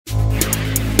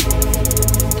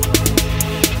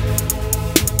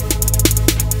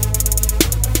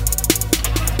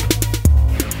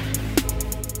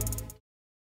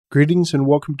Greetings and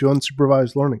welcome to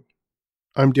Unsupervised Learning.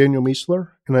 I'm Daniel Miesler,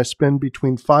 and I spend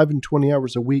between 5 and 20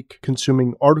 hours a week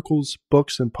consuming articles,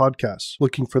 books, and podcasts,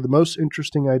 looking for the most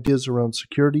interesting ideas around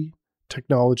security,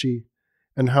 technology,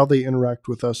 and how they interact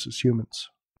with us as humans.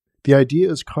 The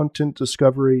idea is content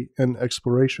discovery and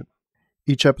exploration.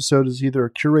 Each episode is either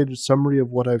a curated summary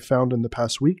of what I've found in the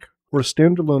past week, or a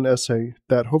standalone essay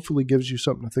that hopefully gives you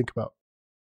something to think about.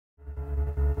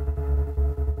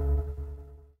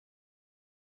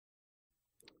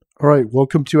 All right,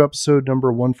 welcome to episode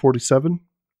number 147.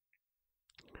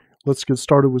 Let's get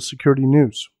started with security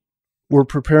news. We're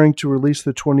preparing to release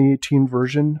the 2018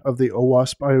 version of the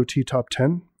OWASP IoT Top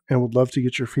 10 and would love to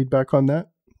get your feedback on that.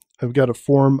 I've got a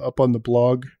form up on the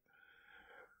blog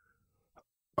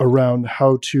around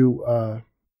how to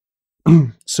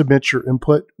submit your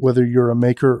input, whether you're a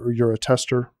maker or you're a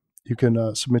tester. You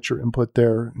can submit your input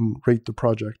there and rate the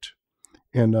project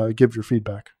and give your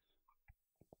feedback.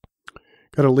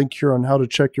 Got a link here on how to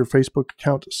check your Facebook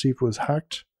account to see if it was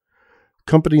hacked.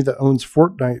 A company that owns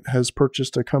Fortnite has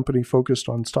purchased a company focused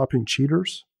on stopping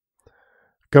cheaters. A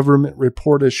government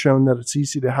report has shown that it's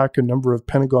easy to hack a number of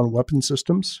Pentagon weapon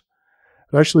systems.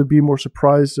 I'd actually be more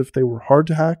surprised if they were hard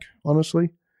to hack,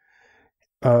 honestly.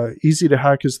 Easy to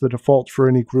hack is the default for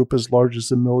any group as large as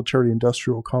the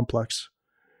military-industrial complex.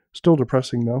 Still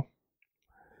depressing, though.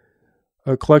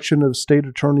 A collection of state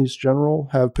attorneys general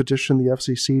have petitioned the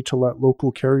FCC to let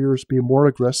local carriers be more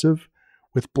aggressive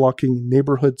with blocking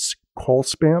neighborhood call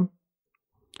spam.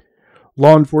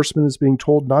 Law enforcement is being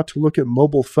told not to look at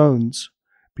mobile phones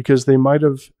because they might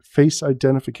have face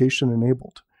identification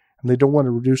enabled, and they don't want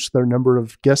to reduce their number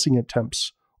of guessing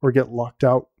attempts or get locked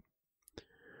out.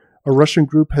 A Russian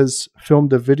group has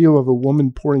filmed a video of a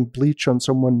woman pouring bleach on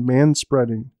someone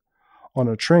manspreading on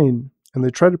a train, and they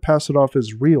tried to pass it off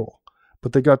as real,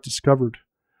 but they got discovered.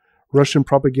 Russian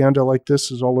propaganda like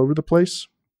this is all over the place,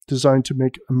 designed to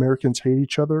make Americans hate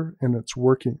each other, and it's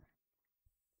working.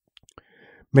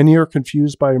 Many are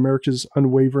confused by America's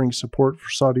unwavering support for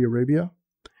Saudi Arabia,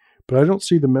 but I don't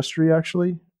see the mystery,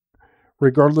 actually.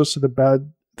 Regardless of the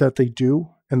bad that they do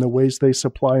and the ways they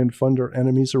supply and fund our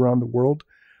enemies around the world,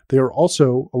 they are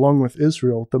also, along with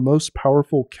Israel, the most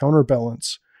powerful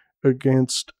counterbalance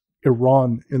against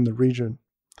Iran in the region.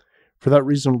 For that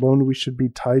reason alone, we should be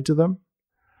tied to them.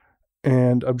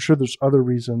 And I'm sure there's other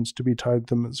reasons to be tied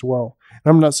to them as well. And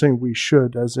I'm not saying we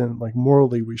should, as in like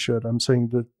morally we should. I'm saying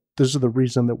that this is the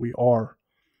reason that we are.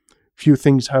 Few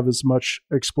things have as much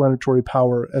explanatory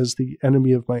power as the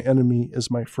enemy of my enemy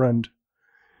is my friend.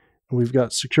 And we've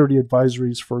got security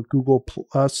advisories for Google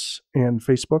Plus and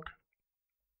Facebook.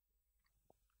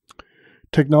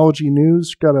 Technology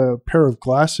news, got a pair of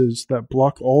glasses that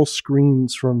block all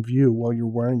screens from view while you're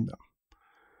wearing them.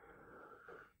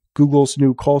 Google's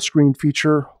new call screen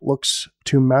feature looks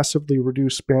to massively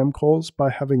reduce spam calls by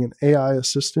having an AI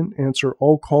assistant answer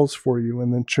all calls for you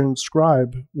and then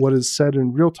transcribe what is said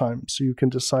in real time so you can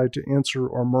decide to answer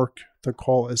or mark the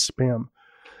call as spam.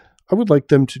 I would like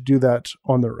them to do that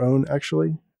on their own,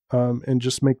 actually, and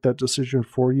just make that decision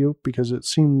for you, because it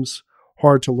seems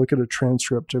hard to look at a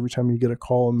transcript every time you get a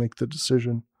call and make the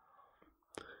decision.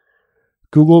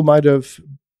 Google might have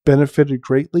benefited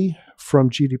greatly from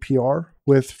GDPR.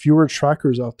 With fewer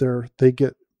trackers out there, they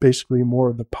get basically more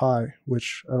of the pie,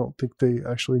 which I don't think they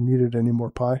actually needed any more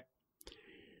pie.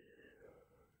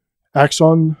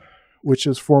 Axon, which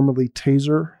is formerly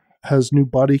Taser, has new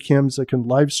body cams that can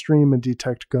live stream and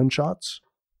detect gunshots.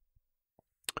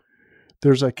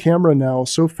 There's a camera now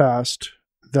so fast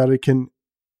that it can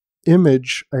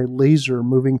image a laser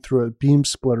moving through a beam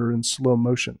splitter in slow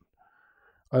motion.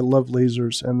 I love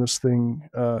lasers, and this thing,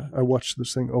 I watched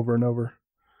this thing over and over.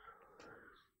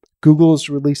 Google is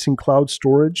releasing cloud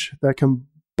storage that can,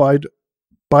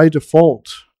 by default,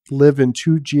 live in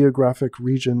 2 geographic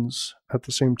regions at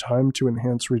the same time to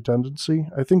enhance redundancy.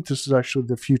 I think this is actually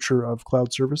the future of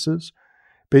cloud services.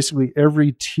 Basically,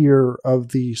 every tier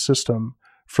of the system,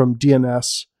 from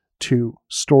DNS to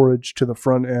storage to the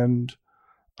front end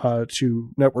to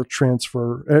network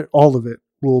transfer, all of it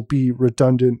will be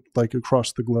redundant like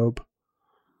across the globe.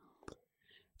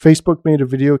 Facebook made a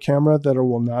video camera that I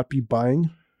will not be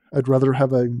buying. I'd rather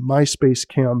have a MySpace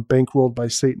cam bankrolled by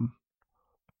Satan.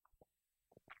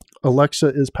 Alexa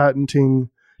is patenting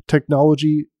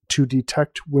technology to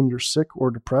detect when you're sick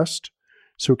or depressed,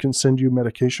 so it can send you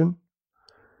medication.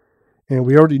 And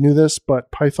we already knew this,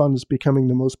 but Python is becoming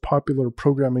the most popular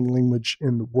programming language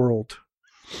in the world.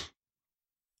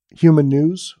 Human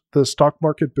news, the stock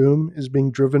market boom is being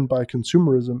driven by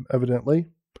consumerism, evidently,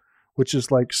 which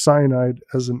is like cyanide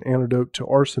as an antidote to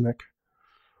arsenic.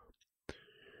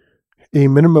 A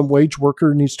minimum wage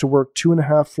worker needs to work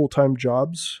 2.5 full-time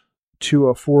jobs to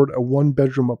afford a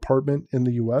one-bedroom apartment in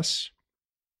the US.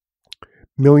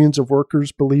 Millions of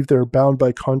workers believe they're bound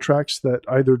by contracts that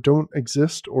either don't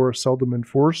exist or are seldom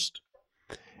enforced.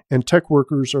 And tech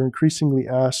workers are increasingly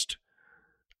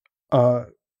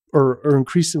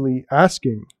increasingly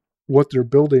asking what they're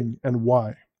building and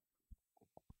why.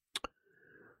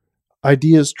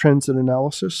 Ideas, trends, and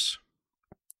analysis.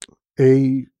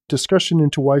 A discussion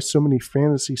into why so many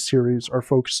fantasy series are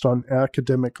focused on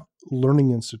academic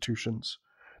learning institutions.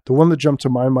 The one that jumped to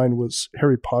my mind was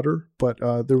Harry Potter, but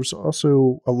there was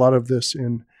also a lot of this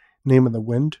in Name of the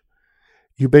Wind.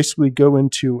 You basically go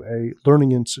into a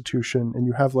learning institution and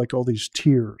you have like all these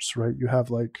tiers, right? You have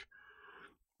like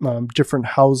different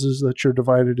houses that you're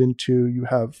divided into. You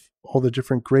have all the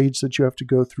different grades that you have to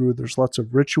go through. There's lots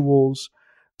of rituals.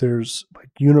 There's like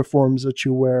uniforms that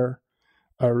you wear.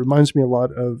 It reminds me a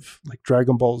lot of like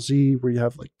Dragon Ball Z, where you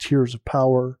have like tiers of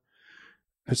power.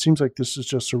 It seems like this is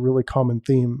just a really common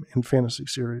theme in fantasy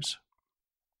series.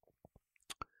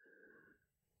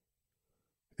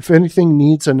 If anything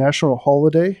needs a national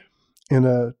holiday in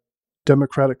a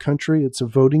democratic country, it's a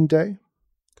voting day.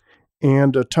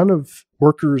 And a ton of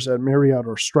workers at Marriott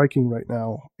are striking right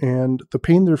now, and the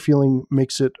pain they're feeling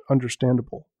makes it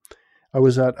understandable. I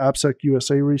was at AppSec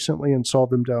USA recently and saw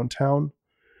them downtown.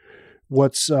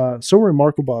 What's so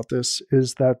remarkable about this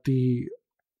is that the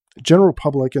general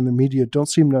public and the media don't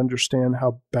seem to understand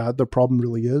how bad the problem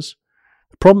really is.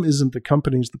 The problem isn't the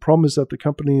companies. The problem is that the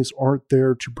companies aren't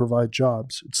there to provide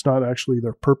jobs. It's not actually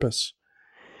their purpose.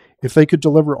 If they could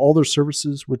deliver all their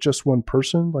services with just one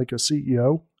person, like a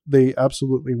CEO, they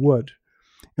absolutely would.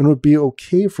 And it would be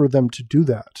okay for them to do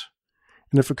that.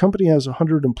 And if a company has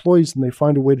 100 employees and they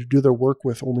find a way to do their work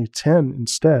with only 10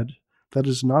 instead, that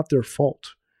is not their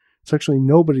fault. It's actually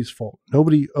nobody's fault.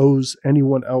 Nobody owes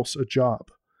anyone else a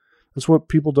job. That's what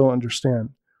people don't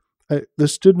understand.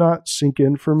 This did not sink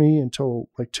in for me until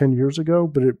like 10 years ago,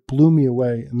 but it blew me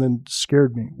away and then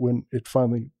scared me when it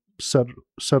finally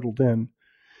settled in.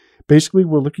 Basically,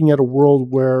 we're looking at a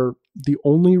world where the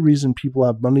only reason people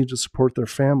have money to support their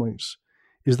families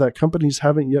is that companies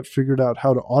haven't yet figured out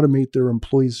how to automate their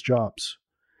employees' jobs.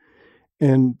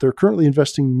 And they're currently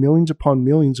investing millions upon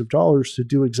millions of dollars to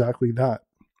do exactly that.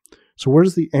 So where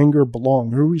does the anger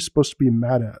belong? Who are we supposed to be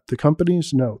mad at? The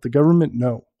companies? No. The government?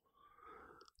 No.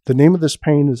 The name of this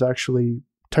pain is actually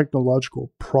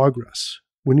technological progress.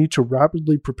 We need to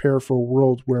rapidly prepare for a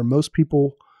world where most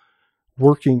people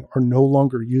working are no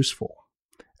longer useful.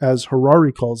 As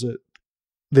Harari calls it,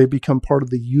 they become part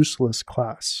of the useless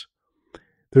class.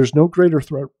 There's no greater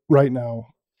threat right now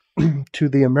to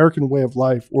the American way of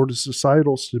life or to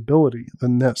societal stability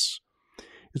than this.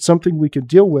 It's something we can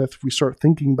deal with if we start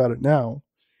thinking about it now,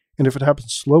 and if it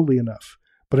happens slowly enough.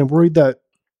 But I'm worried that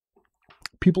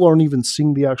people aren't even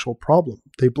seeing the actual problem.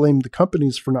 They blame the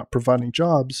companies for not providing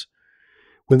jobs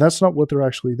when that's not what they're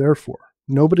actually there for.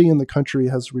 Nobody in the country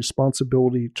has a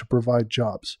responsibility to provide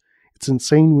jobs. It's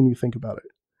insane when you think about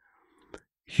it.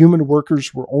 Human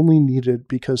workers were only needed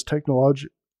because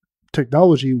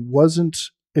technology wasn't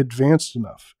advanced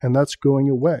enough, and that's going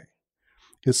away.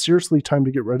 It's seriously time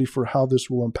to get ready for how this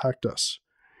will impact us.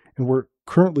 And we're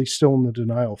currently still in the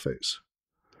denial phase.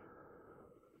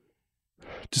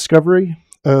 Discovery,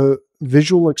 a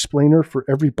visual explainer for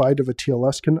every byte of a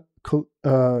TLS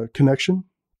connection.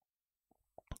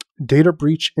 Data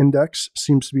Breach Index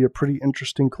seems to be a pretty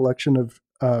interesting collection of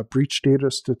breach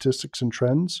data, statistics, and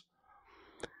trends.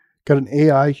 Got an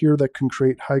AI here that can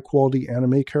create high-quality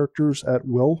anime characters at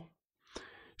will.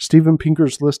 Steven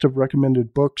Pinker's list of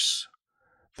recommended books.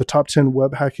 The top 10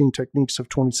 web hacking techniques of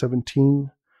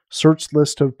 2017, search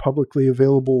list of publicly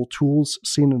available tools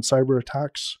seen in cyber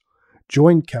attacks,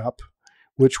 JoinCap,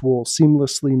 which will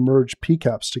seamlessly merge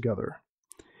PCAPs together.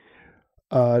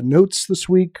 Notes this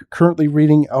week, currently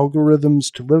reading Algorithms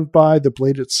to Live By, The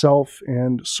Blade Itself,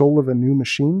 and Soul of a New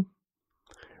Machine.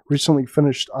 Recently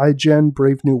finished iGen,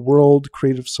 Brave New World,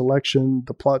 Creative Selection,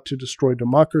 The Plot to Destroy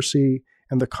Democracy,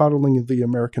 and The Coddling of the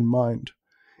American Mind.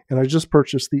 And I just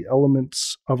purchased The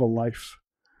Elements of a Life.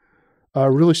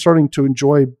 Really starting to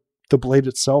enjoy The Blade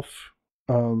Itself.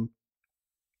 Couldn't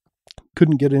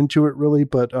get into it really,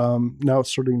 but now it's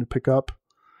starting to pick up.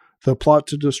 The Plot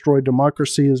to Destroy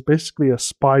Democracy is basically a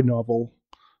spy novel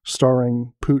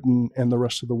starring Putin and the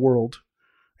rest of the world,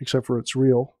 except for it's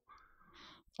real.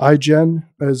 iGen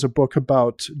is a book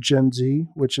about Gen Z,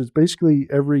 which is basically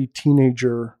every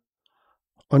teenager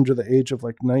under the age of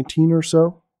like 19 or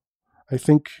so. I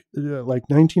think like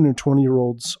 19 and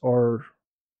 20-year-olds are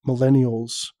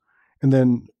millennials, and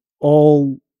then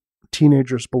all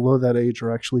teenagers below that age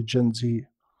are actually Gen Z.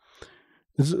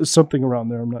 It's something around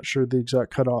there. I'm not sure the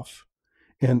exact cutoff.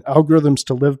 And Algorithms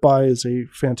to Live By is a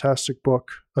fantastic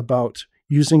book about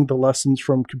using the lessons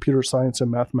from computer science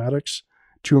and mathematics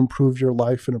to improve your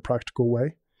life in a practical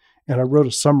way. And I wrote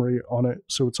a summary on it,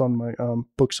 so it's on my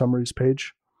book summaries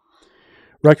page.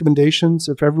 Recommendations: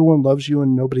 if everyone loves you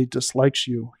and nobody dislikes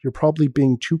you, you're probably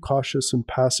being too cautious and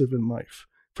passive in life.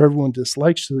 If everyone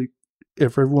dislikes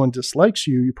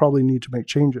you, you probably need to make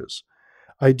changes.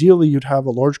 Ideally, you'd have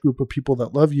a large group of people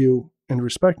that love you and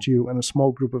respect you and a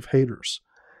small group of haters.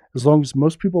 As long as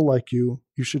most people like you,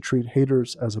 you should treat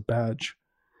haters as a badge.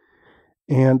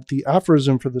 And the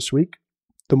aphorism for this week: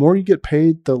 the more you get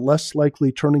paid, the less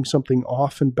likely turning something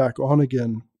off and back on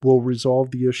again will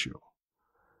resolve the issue.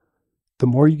 The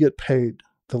more you get paid,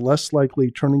 the less likely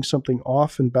turning something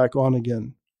off and back on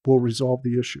again will resolve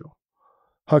the issue.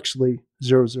 Huxley,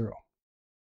 00.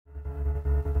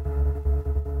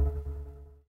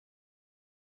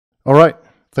 All right.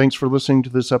 Thanks for listening to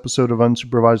this episode of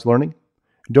Unsupervised Learning.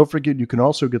 And don't forget, you can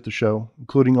also get the show,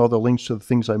 including all the links to the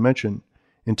things I mentioned,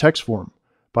 in text form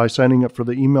by signing up for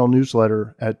the email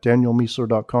newsletter at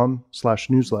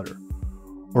danielmiessler.com/newsletter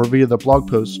or via the blog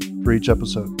post for each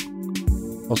episode.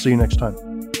 I'll see you next time.